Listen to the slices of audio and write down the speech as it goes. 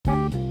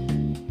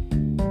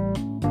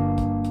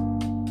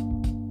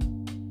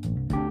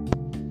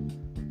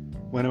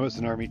When I was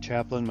an Army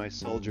chaplain, my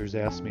soldiers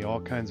asked me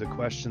all kinds of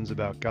questions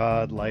about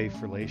God,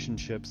 life,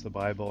 relationships, the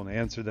Bible, and I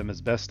answered them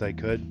as best I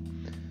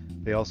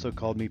could. They also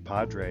called me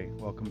Padre.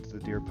 Welcome to the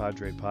Dear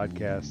Padre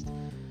podcast,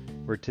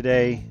 where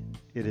today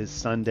it is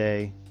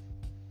Sunday,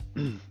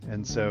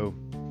 and so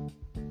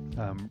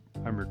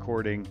I'm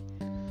recording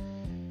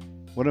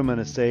what I'm going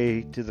to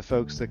say to the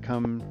folks that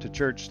come to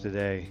church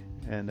today,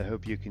 and I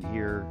hope you can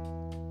hear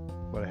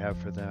what I have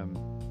for them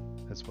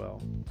as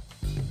well.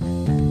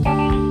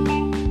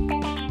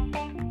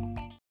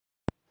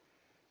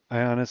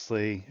 I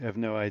honestly have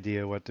no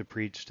idea what to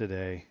preach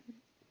today.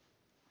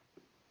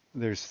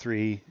 There's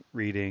 3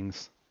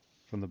 readings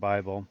from the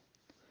Bible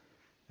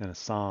and a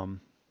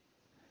psalm.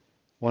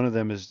 One of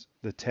them is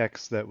the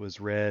text that was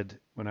read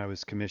when I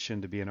was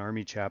commissioned to be an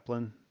Army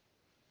chaplain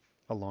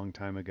a long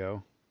time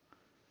ago.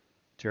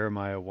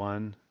 Jeremiah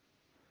 1,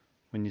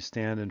 when you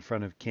stand in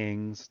front of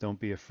kings, don't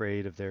be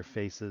afraid of their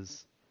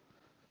faces.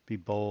 Be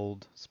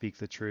bold, speak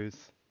the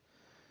truth.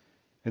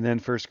 And then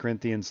 1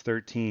 Corinthians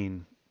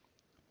 13,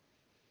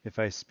 if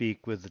I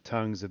speak with the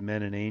tongues of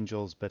men and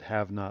angels but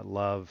have not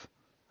love,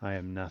 I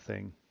am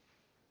nothing.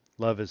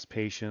 Love is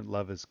patient,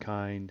 love is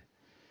kind.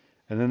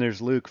 And then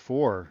there's Luke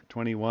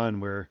 4:21,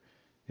 where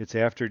it's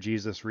after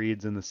Jesus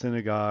reads in the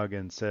synagogue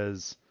and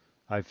says,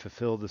 I've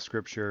fulfilled the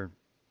scripture.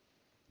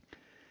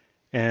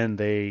 And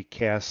they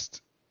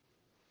cast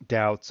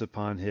doubts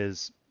upon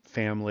his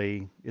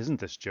family. Isn't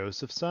this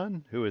Joseph's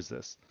son? Who is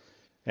this?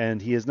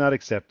 And he is not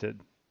accepted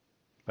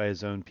by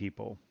his own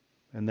people.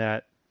 And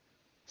that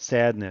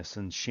sadness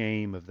and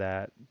shame of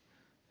that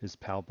is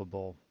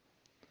palpable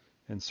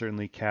and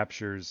certainly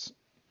captures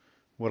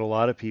what a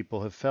lot of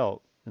people have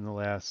felt in the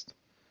last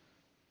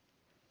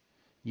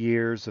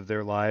years of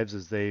their lives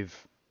as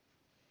they've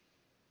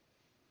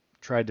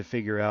tried to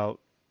figure out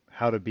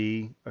how to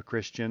be a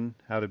Christian,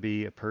 how to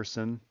be a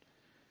person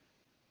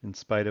in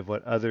spite of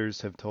what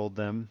others have told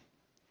them.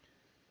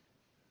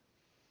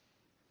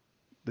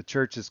 The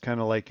church is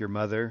kind of like your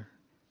mother,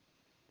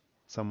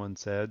 someone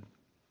said.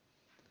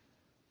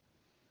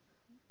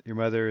 Your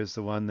mother is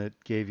the one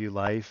that gave you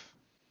life,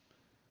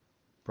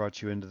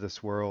 brought you into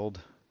this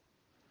world,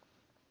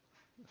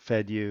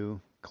 fed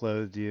you,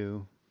 clothed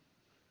you,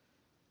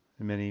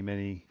 in many,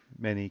 many,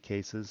 many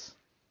cases.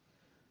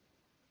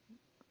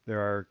 There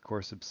are, of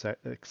course,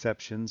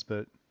 exceptions,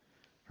 but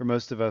for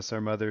most of us,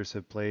 our mothers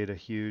have played a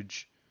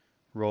huge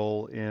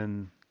role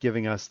in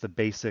giving us the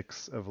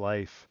basics of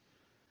life.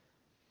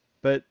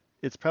 But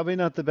it's probably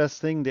not the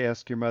best thing to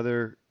ask your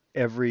mother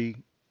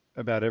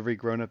about every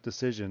grown-up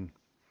decision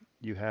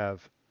you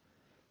have.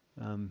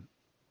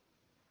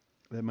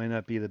 That might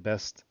not be the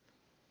best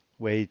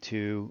way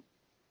to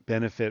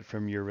benefit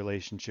from your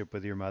relationship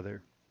with your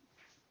mother.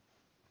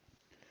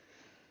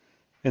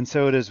 And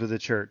so it is with the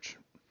church.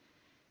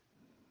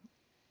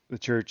 The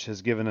church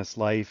has given us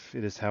life.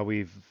 It is how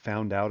we've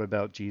found out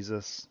about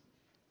Jesus,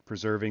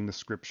 preserving the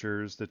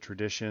scriptures, the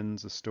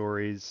traditions, the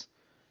stories,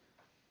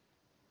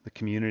 the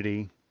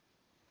community.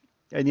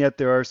 And yet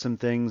there are some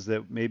things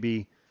that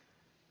maybe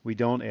we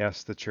don't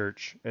ask the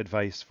church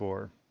advice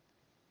for.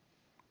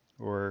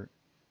 Or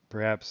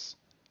perhaps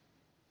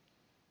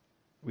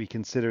we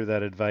consider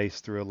that advice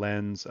through a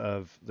lens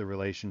of the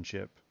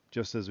relationship,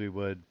 just as we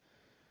would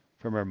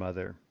from our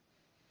mother.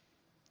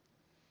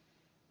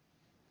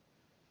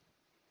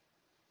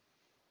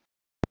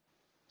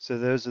 So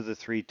those are the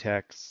 3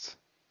 texts.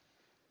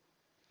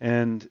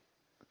 And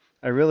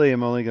I really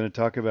am only going to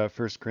talk about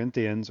 1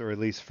 Corinthians, or at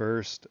least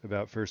first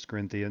about 1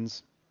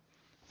 Corinthians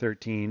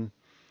 13,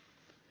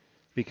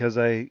 because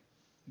I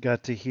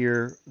got to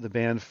hear the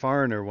band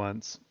Foreigner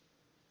once.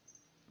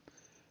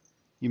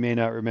 You may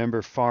not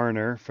remember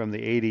Foreigner from the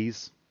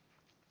 80s.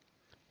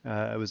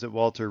 I was at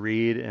Walter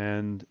Reed,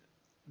 and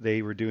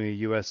they were doing a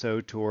USO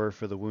tour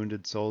for the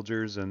wounded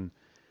soldiers, and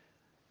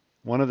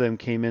one of them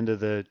came into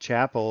the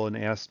chapel and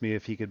asked me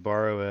if he could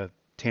borrow a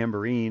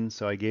tambourine,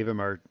 so I gave him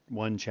our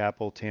one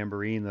chapel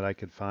tambourine that I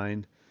could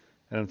find.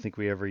 I don't think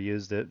we ever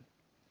used it.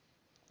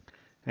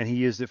 And he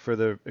used it for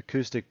the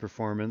acoustic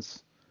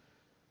performance.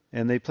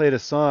 And they played a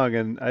song,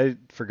 and I'd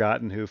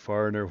forgotten who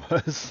Foreigner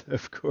was,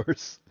 of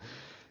course.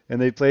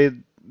 And they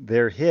played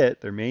their hit,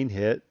 their main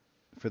hit,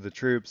 for the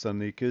troops on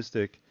the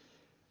acoustic.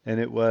 And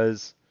it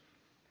was,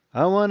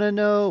 I want to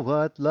know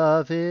what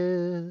love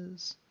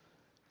is,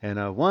 and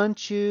I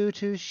want you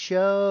to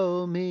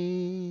show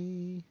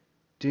me.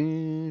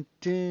 Dun,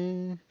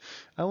 dun.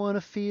 I want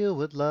to feel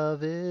what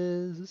love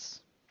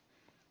is.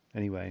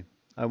 Anyway,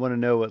 I want to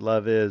know what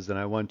love is, and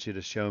I want you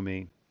to show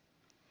me.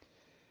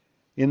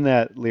 In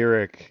that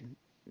lyric,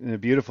 in a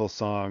beautiful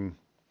song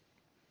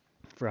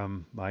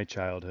from my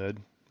childhood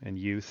and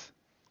youth,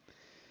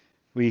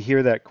 we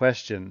hear that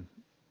question,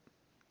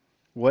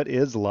 what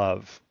is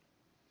love?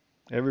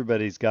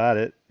 Everybody's got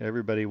it.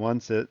 Everybody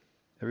wants it.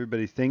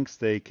 Everybody thinks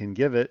they can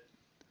give it.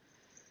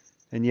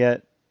 And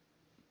yet,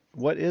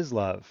 what is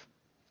love?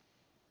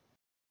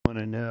 I want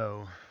to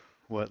know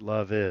what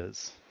love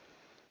is.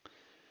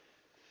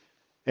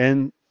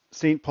 And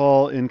St.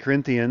 Paul in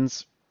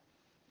Corinthians,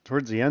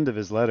 towards the end of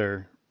his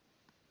letter,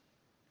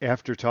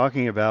 after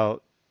talking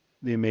about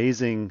the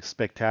amazing,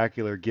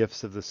 spectacular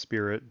gifts of the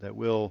Spirit that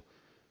will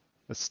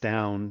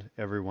astound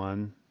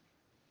everyone,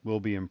 will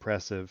be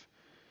impressive,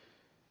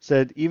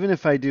 said, even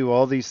if I do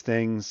all these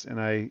things and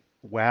I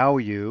wow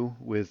you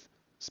with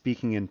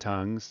speaking in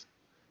tongues,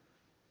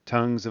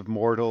 tongues of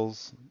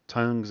mortals,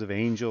 tongues of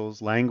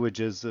angels,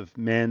 languages of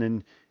men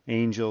and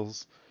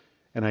angels,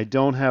 and I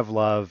don't have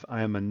love,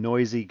 I am a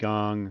noisy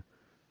gong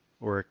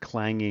or a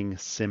clanging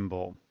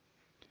cymbal.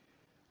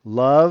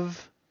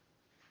 Love,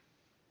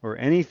 or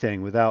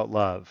anything without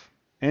love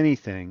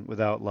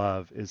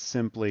is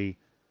simply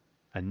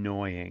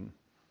annoying.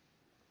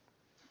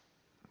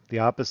 The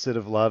opposite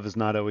of love is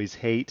not always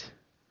hate.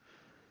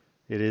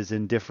 It is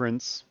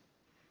indifference.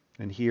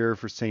 And here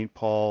for St.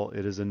 Paul,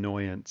 it is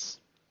annoyance.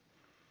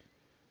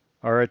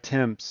 Our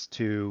attempts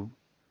to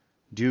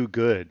do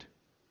good,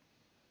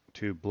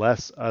 to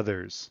bless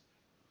others,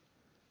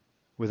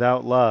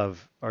 without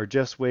love are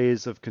just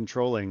ways of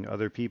controlling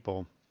other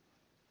people.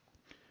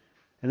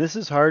 And this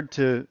is hard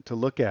to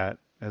look at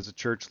as a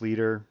church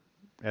leader,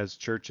 as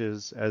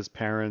churches, as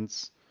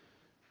parents,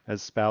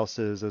 as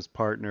spouses, as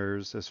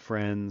partners, as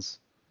friends,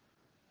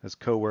 as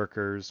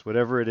coworkers,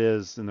 whatever it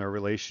is in our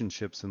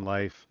relationships in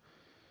life.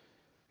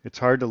 It's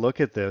hard to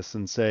look at this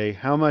and say,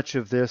 how much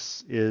of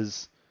this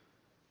is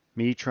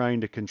me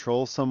trying to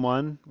control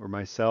someone or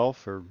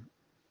myself or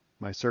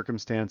my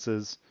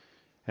circumstances,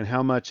 and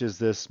how much is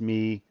this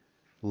me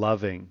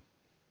loving?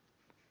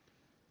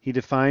 He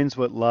defines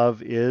what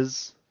love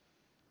is.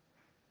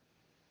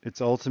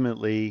 It's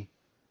ultimately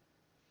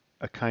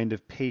a kind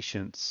of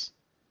patience,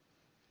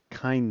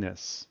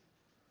 kindness,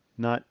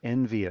 not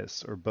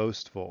envious or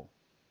boastful,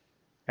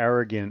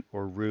 arrogant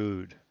or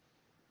rude.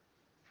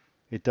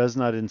 It does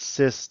not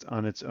insist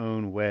on its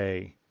own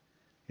way.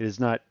 It is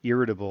not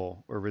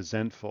irritable or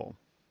resentful.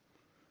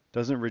 It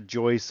doesn't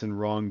rejoice in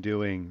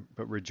wrongdoing,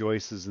 but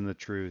rejoices in the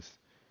truth.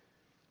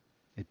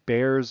 It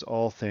bears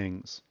all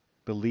things,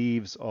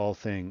 believes all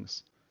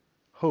things,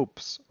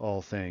 hopes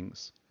all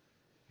things,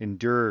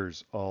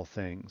 endures all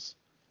things.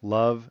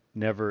 Love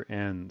never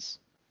ends.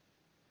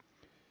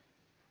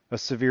 A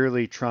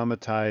severely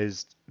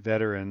traumatized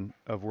veteran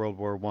of World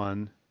War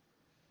I,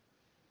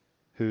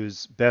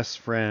 whose best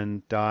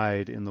friend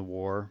died in the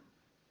war,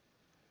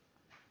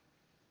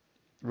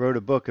 wrote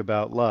a book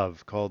about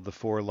love called The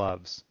Four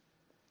Loves.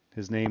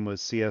 His name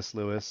was C.S.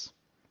 Lewis.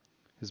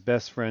 His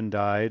best friend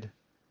died,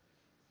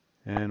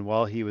 and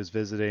while he was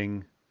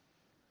visiting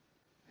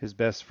his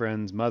best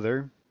friend's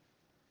mother,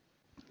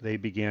 they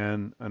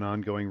began an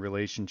ongoing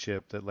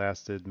relationship that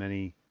lasted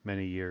many,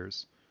 many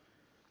years.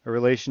 A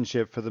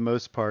relationship, for the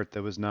most part,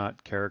 that was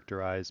not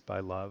characterized by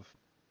love.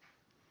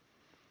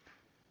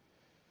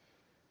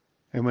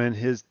 And when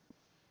his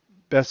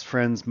best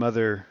friend's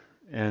mother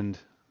and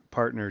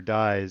partner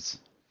dies,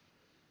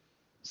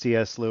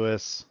 C.S.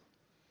 Lewis,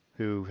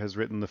 who has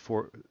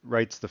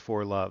writes the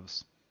Four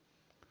Loves,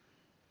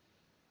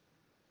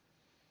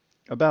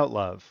 about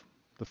love,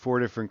 the four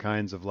different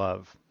kinds of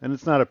love. And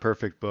it's not a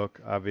perfect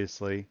book,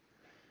 obviously,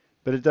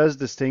 but it does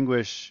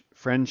distinguish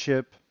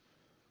friendship,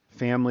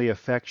 family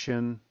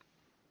affection,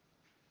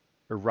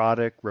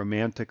 erotic,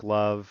 romantic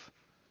love,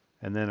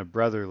 and then a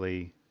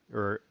brotherly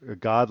or a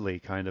godly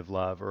kind of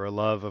love, or a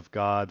love of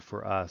God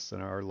for us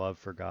and our love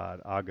for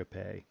God,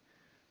 agape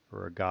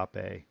or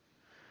agape.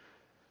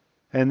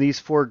 And these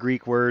four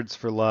Greek words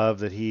for love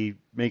that he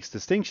makes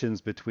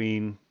distinctions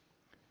between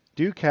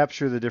do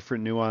capture the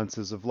different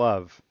nuances of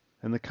love.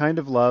 And the kind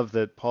of love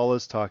that Paul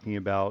is talking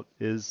about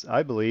is,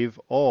 I believe,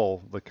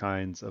 all the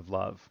kinds of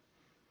love,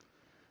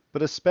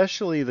 but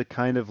especially the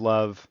kind of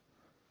love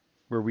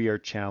where we are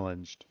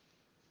challenged.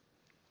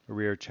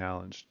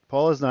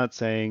 Paul is not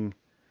saying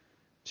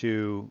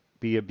to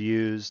be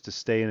abused, to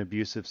stay in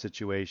abusive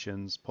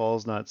situations.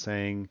 Paul's not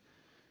saying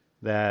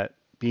that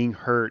being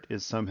hurt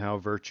is somehow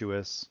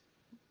virtuous.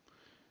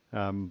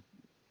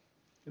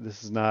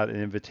 This is not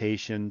an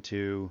invitation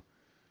to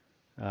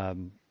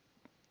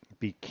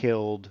be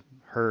killed,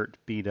 hurt,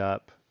 beat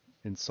up,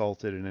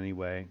 insulted in any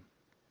way.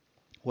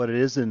 What it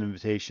is an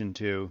invitation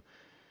to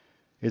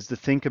is to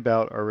think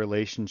about our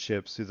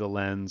relationships through the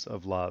lens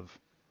of love.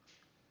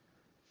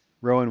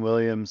 Rowan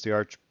Williams,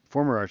 the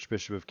former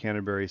Archbishop of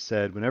Canterbury,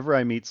 said, whenever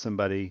I meet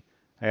somebody,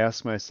 I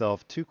ask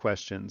myself two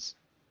questions.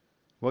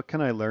 What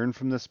can I learn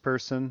from this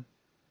person?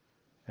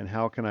 And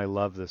how can I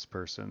love this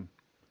person?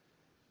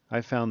 I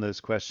found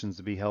those questions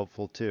to be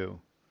helpful too,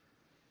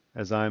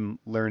 as I'm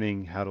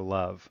learning how to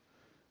love.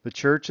 The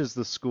church is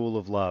the school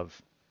of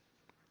love.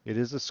 It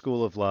is a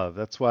school of love.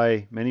 That's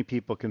why many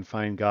people can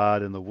find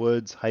God in the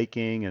woods,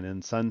 hiking, and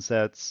in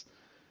sunsets.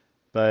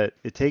 But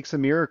it takes a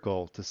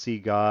miracle to see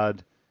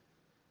God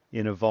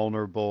in a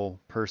vulnerable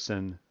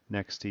person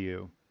next to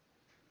you.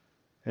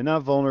 And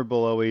not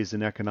vulnerable always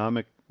in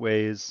economic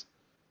ways,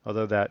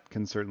 although that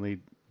can certainly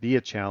be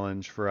a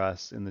challenge for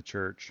us in the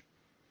church,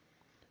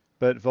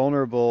 but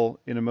vulnerable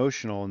in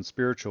emotional and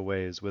spiritual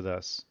ways with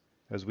us,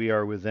 as we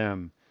are with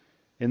them,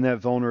 in that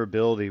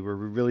vulnerability where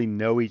we really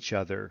know each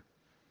other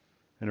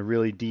on a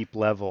really deep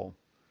level.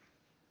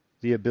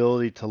 The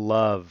ability to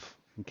love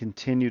and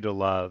continue to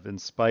love in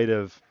spite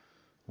of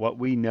what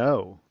we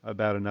know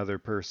about another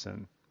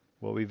person,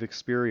 what we've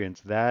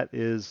experienced. That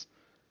is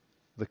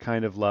the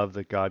kind of love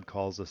that God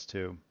calls us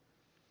to.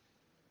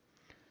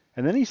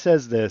 And then he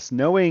says this,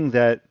 knowing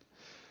that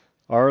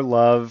our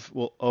love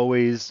will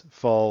always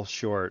fall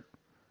short.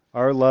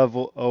 Our love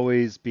will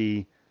always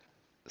be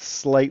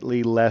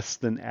slightly less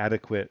than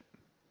adequate,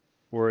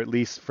 or at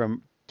least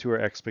from to our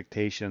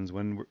expectations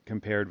when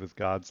compared with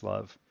God's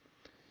love.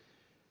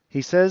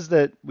 He says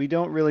that we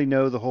don't really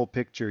know the whole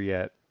picture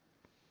yet.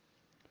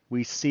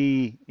 We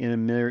see in a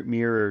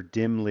mirror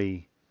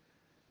dimly,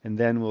 and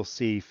then we'll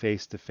see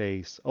face to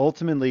face.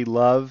 Ultimately,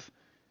 love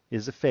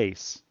is a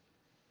face.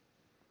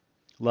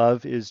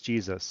 Love is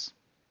Jesus.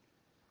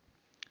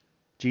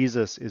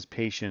 Jesus is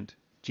patient.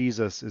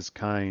 Jesus is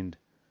kind.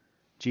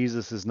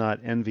 Jesus is not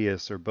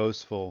envious or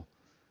boastful,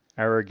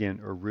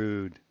 arrogant or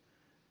rude.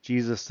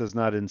 Jesus does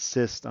not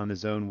insist on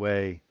his own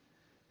way.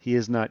 He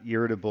is not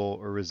irritable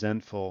or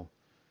resentful.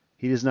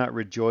 He does not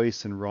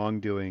rejoice in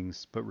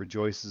wrongdoings, but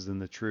rejoices in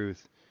the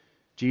truth.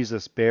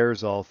 Jesus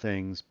bears all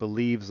things,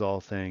 believes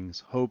all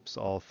things, hopes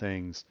all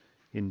things,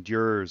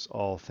 endures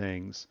all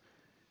things.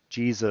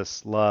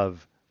 Jesus'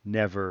 love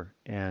never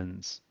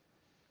ends.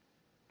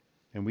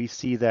 And we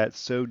see that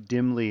so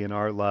dimly in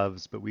our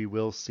loves, but we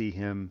will see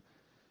him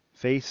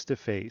face to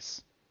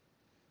face.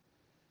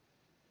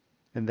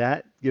 And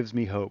that gives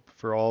me hope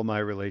for all my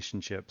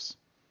relationships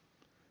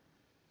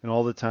and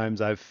all the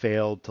times I've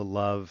failed to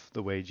love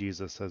the way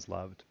Jesus has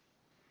loved.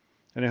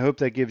 And I hope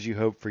that gives you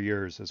hope for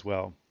yours as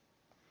well.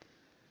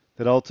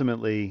 That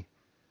ultimately,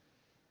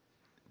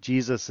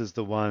 Jesus is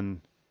the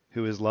one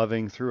who is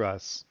loving through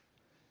us.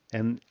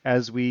 And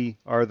as we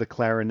are the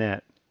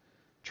clarinet,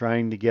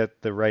 trying to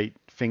get the right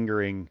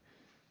fingering,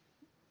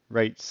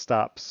 right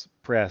stops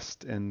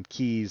pressed and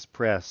keys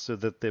pressed so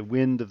that the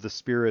wind of the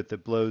Spirit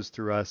that blows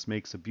through us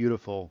makes a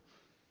beautiful,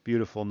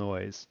 beautiful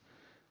noise.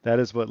 That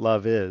is what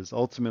love is.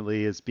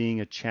 Ultimately, is being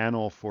a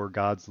channel for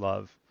God's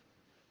love,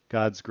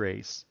 God's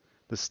grace.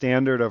 The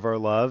standard of our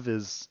love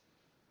is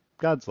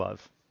God's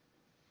love,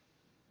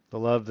 the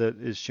love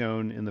that is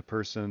shown in the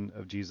person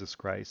of Jesus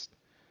Christ.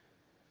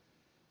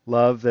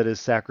 Love that is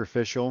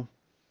sacrificial,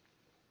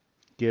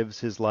 gives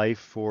his life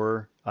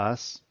for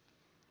us.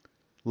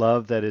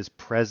 Love that is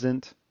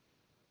present.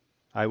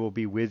 I will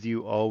be with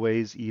you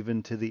always,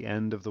 even to the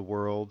end of the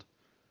world.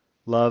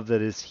 Love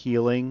that is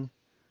healing,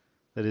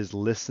 that is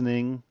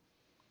listening.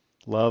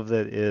 Love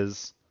that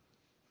is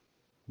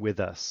with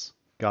us,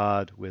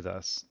 God with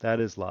us. That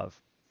is love.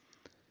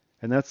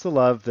 And that's the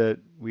love that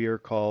we are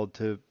called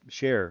to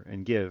share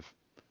and give.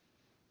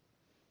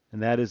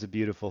 And that is a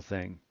beautiful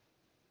thing,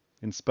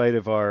 in spite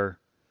of our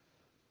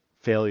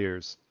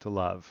failures to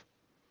love.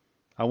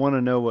 I want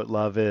to know what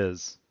love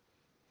is,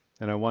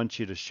 and I want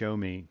you to show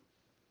me.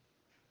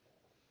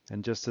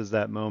 And just as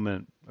that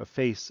moment, a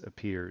face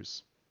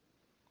appears,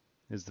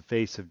 is the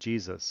face of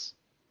Jesus.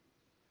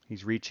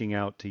 He's reaching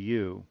out to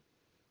you,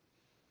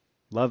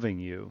 loving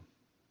you,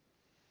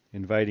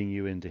 inviting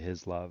you into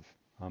his love.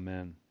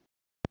 Amen.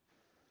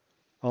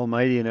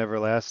 Almighty and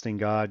everlasting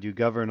God, you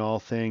govern all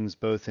things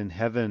both in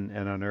heaven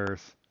and on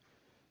earth.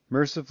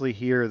 Mercifully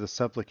hear the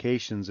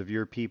supplications of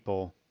your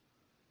people,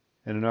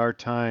 and in our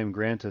time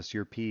grant us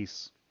your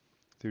peace,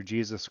 through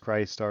Jesus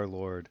Christ our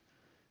Lord,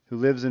 who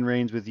lives and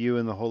reigns with you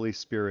in the Holy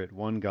Spirit,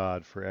 one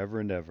God, forever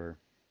and ever.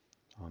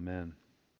 Amen.